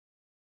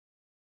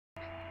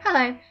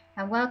Hello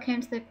and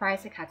welcome to the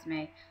Price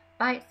Academy,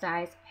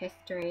 bite-sized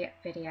history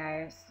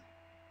videos.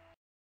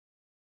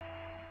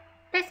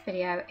 This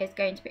video is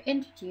going to be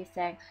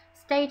introducing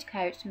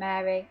Stagecoach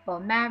Mary,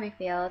 or Mary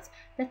Fields,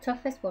 the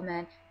toughest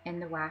woman in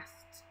the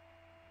West.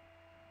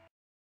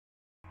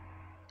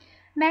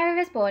 Mary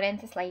was born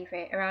into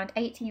slavery around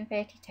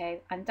 1832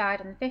 and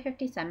died on the 5th of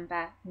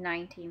December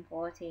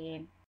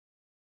 1914.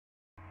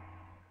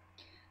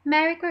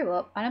 Mary grew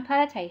up on a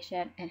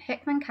plantation in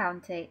Hickman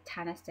County,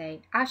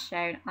 Tennessee, as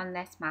shown on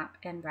this map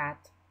in red.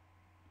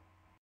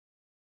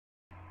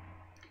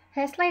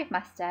 Her slave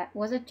master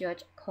was a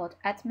judge called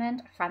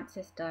Edmund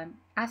Francis Dunn,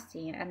 as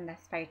seen in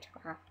this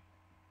photograph.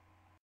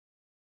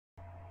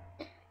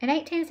 In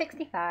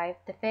 1865,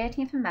 the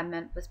 13th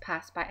Amendment was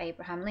passed by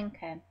Abraham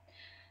Lincoln.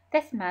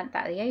 This meant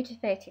that at the age of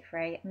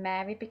 33,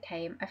 Mary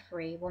became a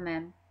free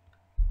woman.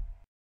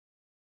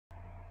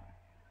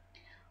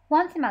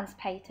 Once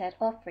emancipated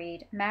or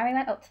freed, Mary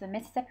went up to the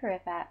Mississippi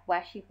River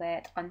where she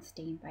worked on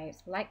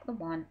steamboats like the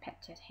one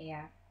pictured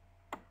here.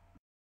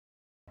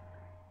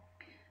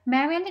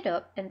 Mary ended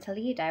up in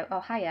Toledo,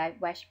 Ohio,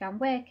 where she began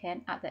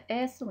working at the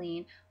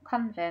Ursuline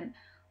Convent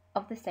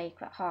of the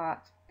Sacred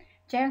Heart.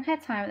 During her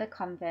time at the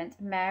convent,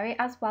 Mary,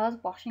 as well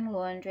as washing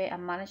laundry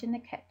and managing the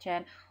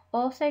kitchen,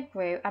 also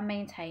grew and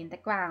maintained the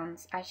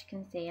grounds, as you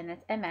can see in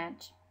this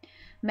image.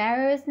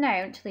 Mary was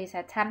known to lose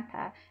her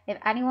temper if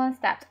anyone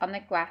stepped on the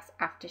grass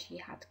after she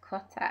had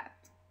cut it.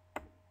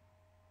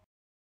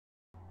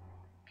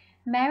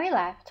 Mary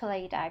left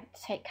Toledo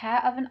to take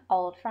care of an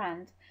old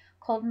friend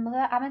called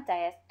Mother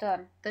Amadeus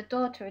Dunn, the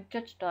daughter of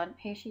Judge Dunn,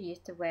 who she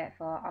used to work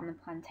for on the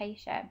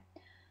plantation.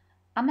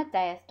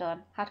 Amadeus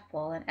Dunn had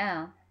fallen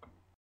ill.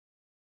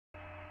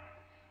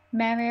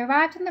 Mary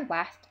arrived in the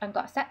West and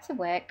got set to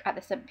work at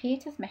the St.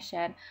 Peter's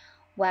Mission,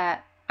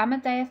 where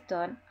Amadeus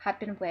Dunn had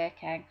been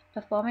working,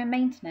 performing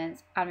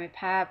maintenance and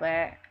repair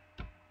work.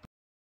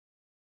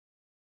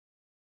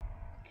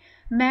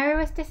 Mary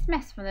was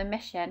dismissed from the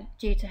mission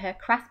due to her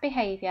crass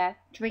behaviour,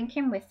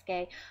 drinking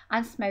whiskey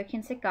and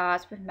smoking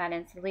cigars with men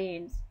in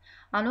saloons,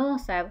 and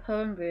also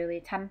her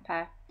unruly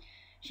temper.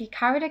 She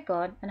carried a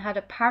gun and had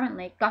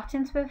apparently got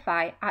into a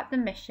fight at the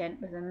mission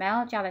with a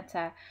male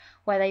janitor,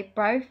 where they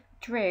both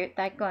drew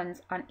their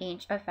guns on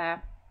each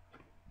other.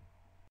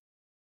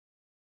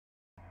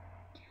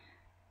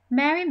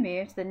 Mary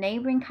moved to the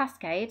neighbouring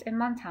Cascade in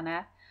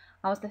Montana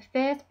and was the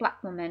first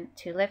black woman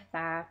to live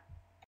there.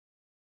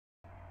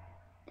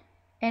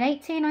 In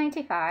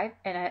 1895,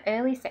 in her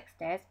early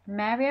 60s,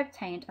 Mary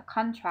obtained a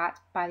contract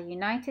by the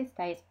United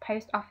States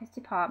Post Office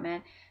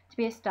Department to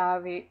be a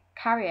star route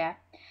carrier.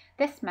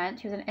 This meant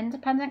she was an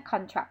independent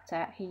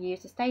contractor who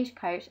used a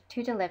stagecoach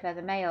to deliver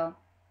the mail.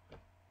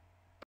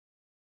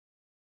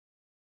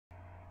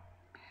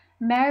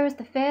 Mary was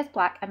the first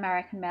black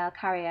American mail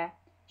carrier.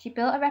 She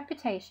built a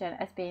reputation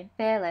as being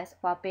fearless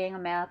while being a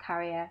mail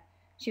carrier.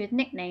 She was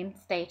nicknamed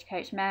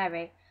Stagecoach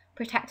Mary,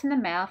 protecting the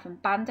mail from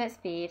bandits,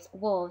 thieves,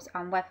 wolves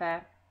and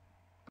weather.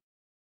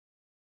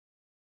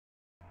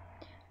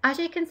 As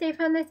you can see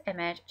from this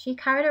image, she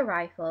carried a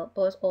rifle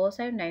but was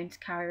also known to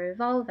carry a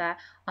revolver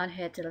on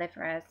her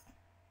deliveries.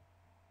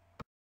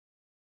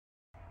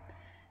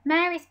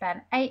 Mary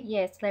spent 8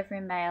 years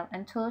delivering mail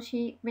until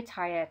she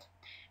retired.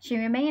 She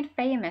remained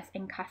famous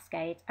in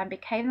Cascade and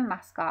became the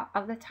mascot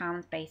of the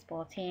town's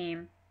baseball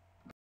team.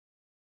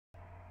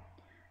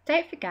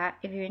 Don't forget,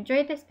 if you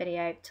enjoyed this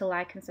video, to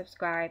like and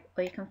subscribe,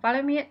 or you can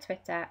follow me at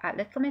Twitter at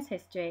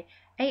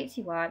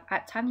LittleMissHistory81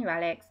 at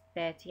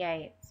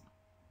TanyaAlex38.